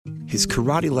his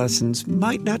karate lessons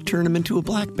might not turn him into a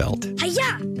black belt.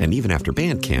 Hi-ya! And even after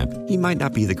band camp, he might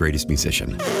not be the greatest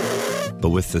musician.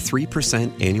 But with the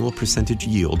 3% annual percentage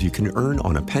yield you can earn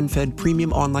on a PenFed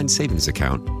premium online savings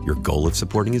account, your goal of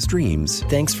supporting his dreams...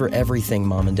 Thanks for everything,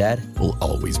 Mom and Dad. ...will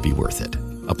always be worth it.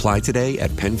 Apply today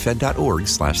at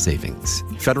PenFed.org/savings.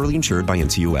 Federally insured by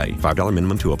NCUA. $5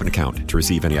 minimum to open account. To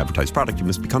receive any advertised product, you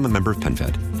must become a member of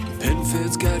PenFed.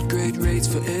 PenFed's got great rates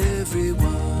for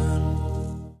everyone.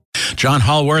 John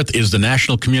Hoellwarth is the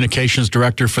National Communications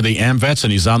Director for the AMVETS,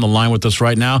 and he's on the line with us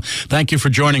right now. Thank you for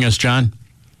joining us, John.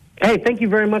 Hey, thank you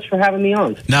very much for having me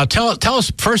on. Now, tell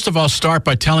us, first of all, start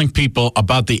by telling people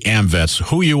about the AMVETS,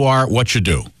 who you are, what you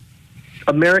do.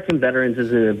 American Veterans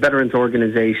is a veterans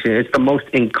organization. It's the most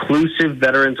inclusive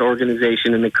veterans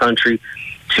organization in the country.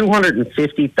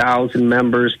 250,000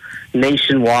 members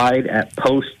nationwide at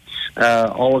posts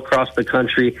all across the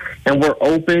country. And we're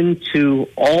open to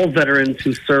all veterans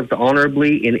who served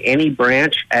honorably in any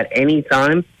branch at any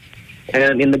time.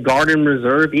 And in the Guard and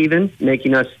Reserve even,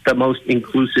 making us the most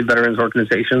inclusive veterans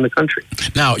organization in the country.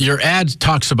 Now, your ad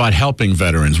talks about helping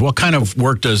veterans. What kind of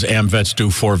work does AMVETS do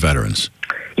for veterans?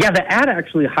 Yeah, the ad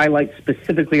actually highlights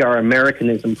specifically our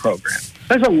Americanism program.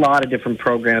 There's a lot of different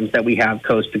programs that we have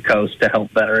coast to coast to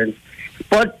help veterans.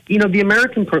 But, you know, the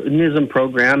Americanism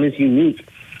program is unique.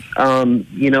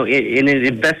 You know, it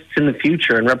invests in the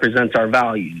future and represents our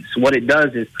values. What it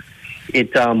does is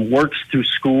it works through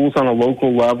schools on a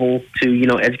local level to, you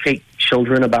know, educate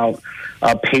children about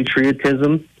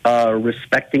patriotism,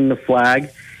 respecting the flag,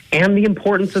 and the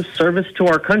importance of service to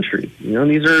our country. You know,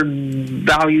 these are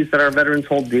values that our veterans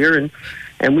hold dear,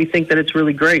 and we think that it's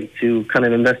really great to kind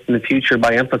of invest in the future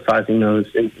by emphasizing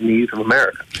those in the youth of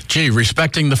America. Gee,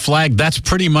 respecting the flag, that's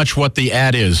pretty much what the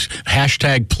ad is.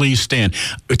 Hashtag please stand.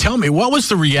 Tell me, what was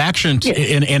the reaction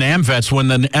in AMVETS when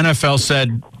the NFL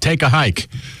said, take a hike?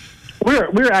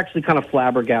 We're actually kind of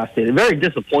flabbergasted, very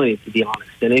disappointed, to be honest.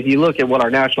 And if you look at what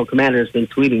our national commander has been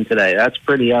tweeting today, that's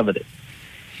pretty evident.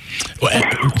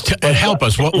 Help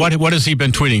us. What has he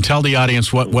been tweeting? Tell the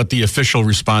audience what the official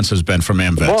response has been from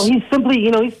AMVETS. Well, he's simply,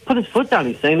 you know, he's put his foot down.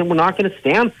 He's saying that we're not going to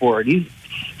stand for it.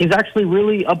 He's actually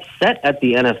really upset at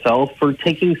the NFL for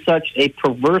taking such a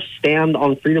perverse stand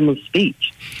on freedom of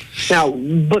speech. Now,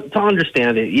 but to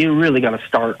understand it, you really got to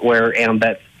start where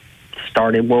AMVETS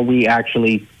started, where we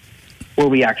actually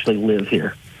live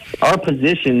here. Our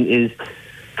position is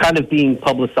kind of being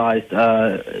publicized,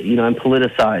 you know, and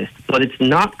politicized, but it's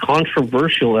not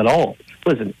controversial at all.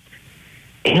 Listen,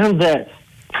 AMVETS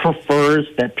prefers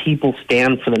that people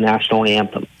stand for the national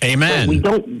anthem. Amen.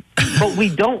 But we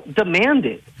don't demand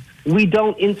it. We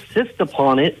don't insist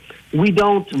upon it. We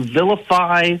don't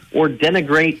vilify or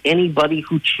denigrate anybody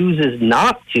who chooses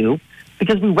not to,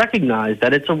 because we recognize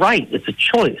that it's a right, it's a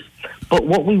choice. But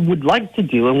what we would like to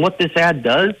do, and what this ad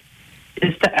does,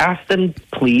 is to ask them,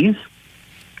 please,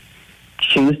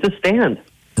 choose to stand.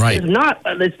 Right.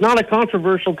 It's not a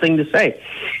controversial thing to say.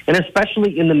 And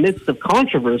especially in the midst of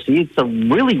controversy, it's a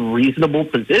really reasonable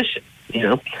position, you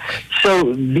know.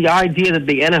 So the idea that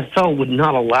the NFL would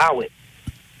not allow it,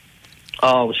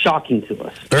 shocking to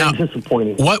us. Very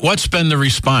disappointing. What's been the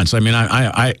response? I mean,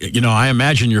 I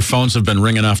imagine your phones have been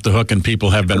ringing off the hook and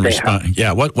people have been responding.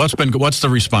 Yeah. What's the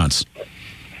response?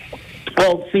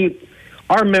 Well, see,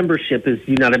 our membership is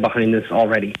united behind this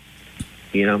already.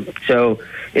 You know, so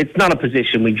it's not a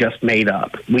position we just made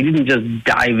up. We didn't just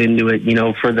dive into it, you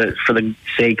know, for the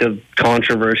sake of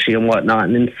controversy and whatnot.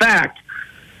 And in fact,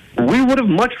 we would have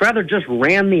much rather just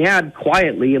ran the ad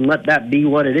quietly and let that be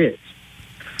what it is.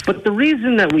 But the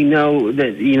reason that we know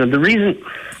that, you know,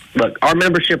 look, our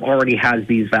membership already has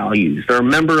these values. They're a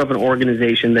member of an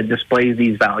organization that displays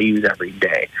these values every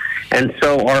day. And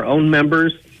so our own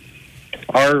members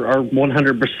are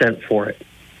 100% for it.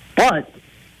 But,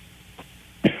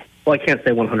 well, I can't say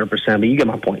 100%, but you get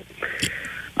my point.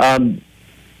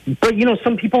 But, you know,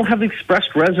 some people have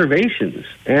expressed reservations.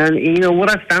 And, you know, what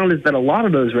I've found is that a lot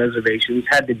of those reservations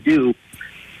had to do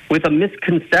with a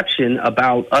misconception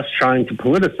about us trying to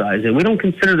politicize it. We don't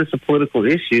consider this a political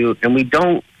issue, and we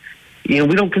don't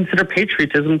consider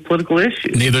patriotism a political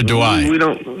issue. Neither do I. We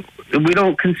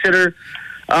don't consider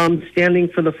standing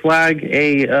for the flag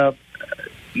a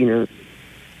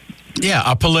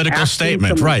political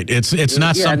statement, right? It's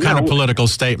not some kind of political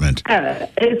statement.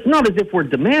 It's not as if we're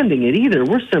demanding it either.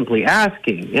 We're simply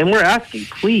asking, and we're asking,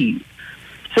 please.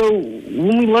 So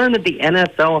when we learned that the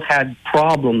NFL had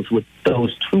problems with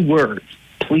those two words,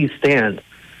 please stand,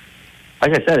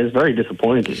 like I said, it's very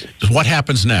disappointing. What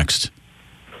happens next?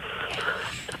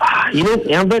 You know,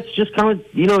 AMVETS just kind of,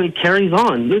 you know, it carries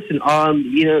on. Listen,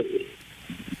 you know,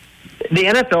 the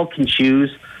NFL can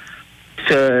choose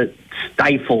to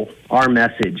stifle our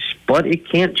message, but it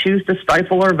can't choose to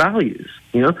stifle our values.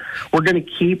 We're going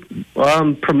to keep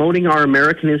promoting our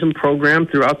Americanism program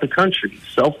throughout the country,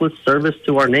 selfless service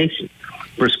to our nation,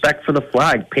 respect for the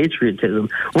flag, patriotism.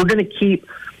 We're going to keep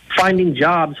finding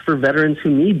jobs for veterans who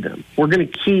need them. We're going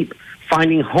to keep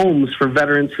finding homes for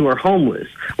veterans who are homeless.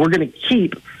 We're going to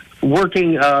keep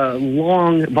working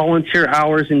long volunteer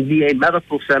hours in VA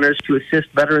medical centers to assist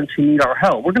veterans who need our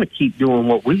help. We're going to keep doing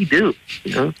what we do.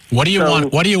 What do you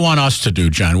want? What do you want us to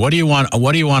do, John? What do you want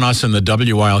us in the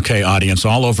WILK audience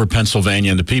all over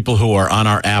Pennsylvania and the people who are on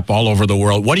our app all over the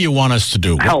world? What do you want us to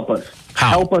do? Help us.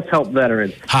 How? Help us help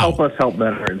veterans. How? Help us help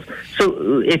veterans.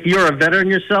 So if you're a veteran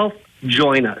yourself,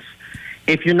 join us.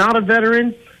 If you're not a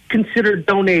veteran, consider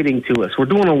donating to us. We're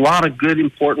doing a lot of good,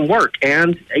 important work.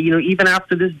 And, even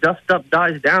after this dust-up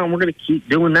dies down, we're going to keep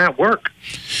doing that work.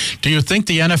 Do you think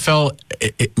the NFL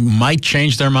might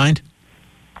change their mind?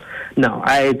 No,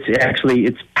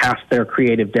 it's past their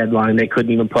creative deadline. They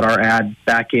couldn't even put our ad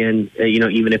back in,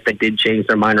 even if they did change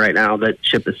their mind right now, that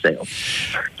ship has sailed.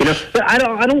 But I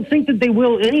don't think that they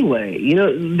will anyway.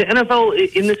 The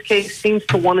NFL, in this case, seems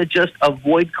to want to just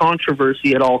avoid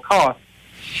controversy at all costs.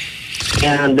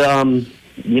 And,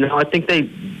 I think I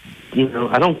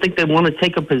don't think they want to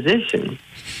take a position,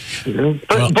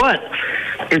 But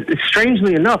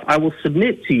strangely enough, I will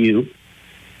submit to you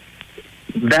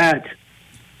that,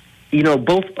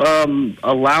 both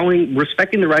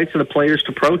respecting the rights of the players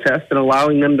to protest and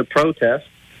allowing them to protest,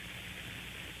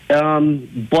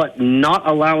 but not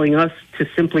allowing us to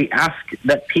simply ask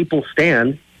that people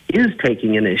stand is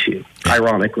taking an issue,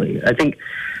 ironically. I think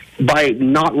by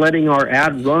not letting our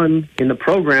ad run in the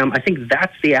program, I think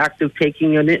that's the act of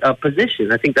taking a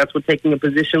position. I think that's what taking a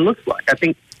position looks like. I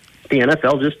think the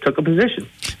NFL just took a position.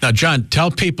 Now, John, tell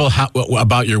people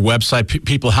about your website,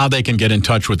 people how they can get in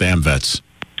touch with AMVETS.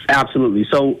 Absolutely.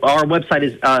 So our website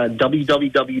is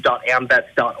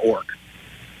www.amvets.org.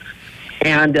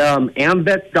 And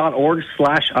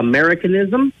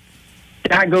amvets.org/Americanism,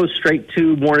 that goes straight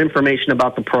to more information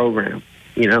about the program.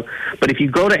 But if you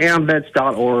go to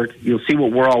amvets.org, you'll see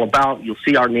what we're all about. You'll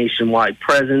see our nationwide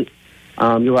presence.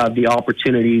 You'll have the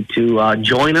opportunity to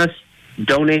join us,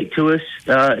 donate to us.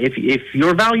 If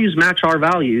your values match our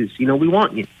values, we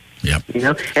want you. Yep.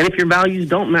 And if your values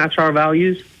don't match our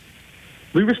values,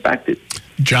 we respect it.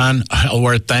 John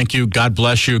Hoellwarth, thank you. God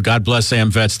bless you. God bless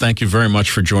AMVETS. Thank you very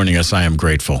much for joining us. I am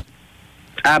grateful.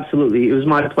 Absolutely. It was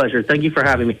my pleasure. Thank you for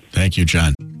having me. Thank you,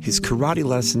 John. His karate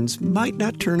lessons might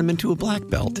not turn him into a black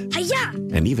belt. Hi-ya!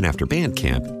 And even after band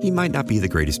camp, he might not be the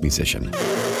greatest musician.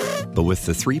 But with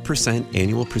the 3%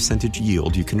 annual percentage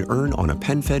yield you can earn on a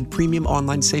PenFed premium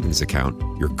online savings account,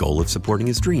 your goal of supporting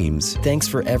his dreams... Thanks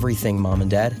for everything, Mom and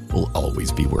Dad. ...will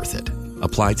always be worth it.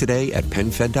 Apply today at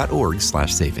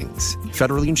PenFed.org/savings.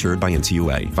 Federally insured by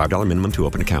NCUA. $5 minimum to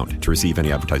open account. To receive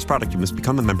any advertised product, you must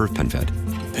become a member of PenFed.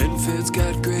 PenFed's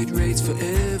got great rates for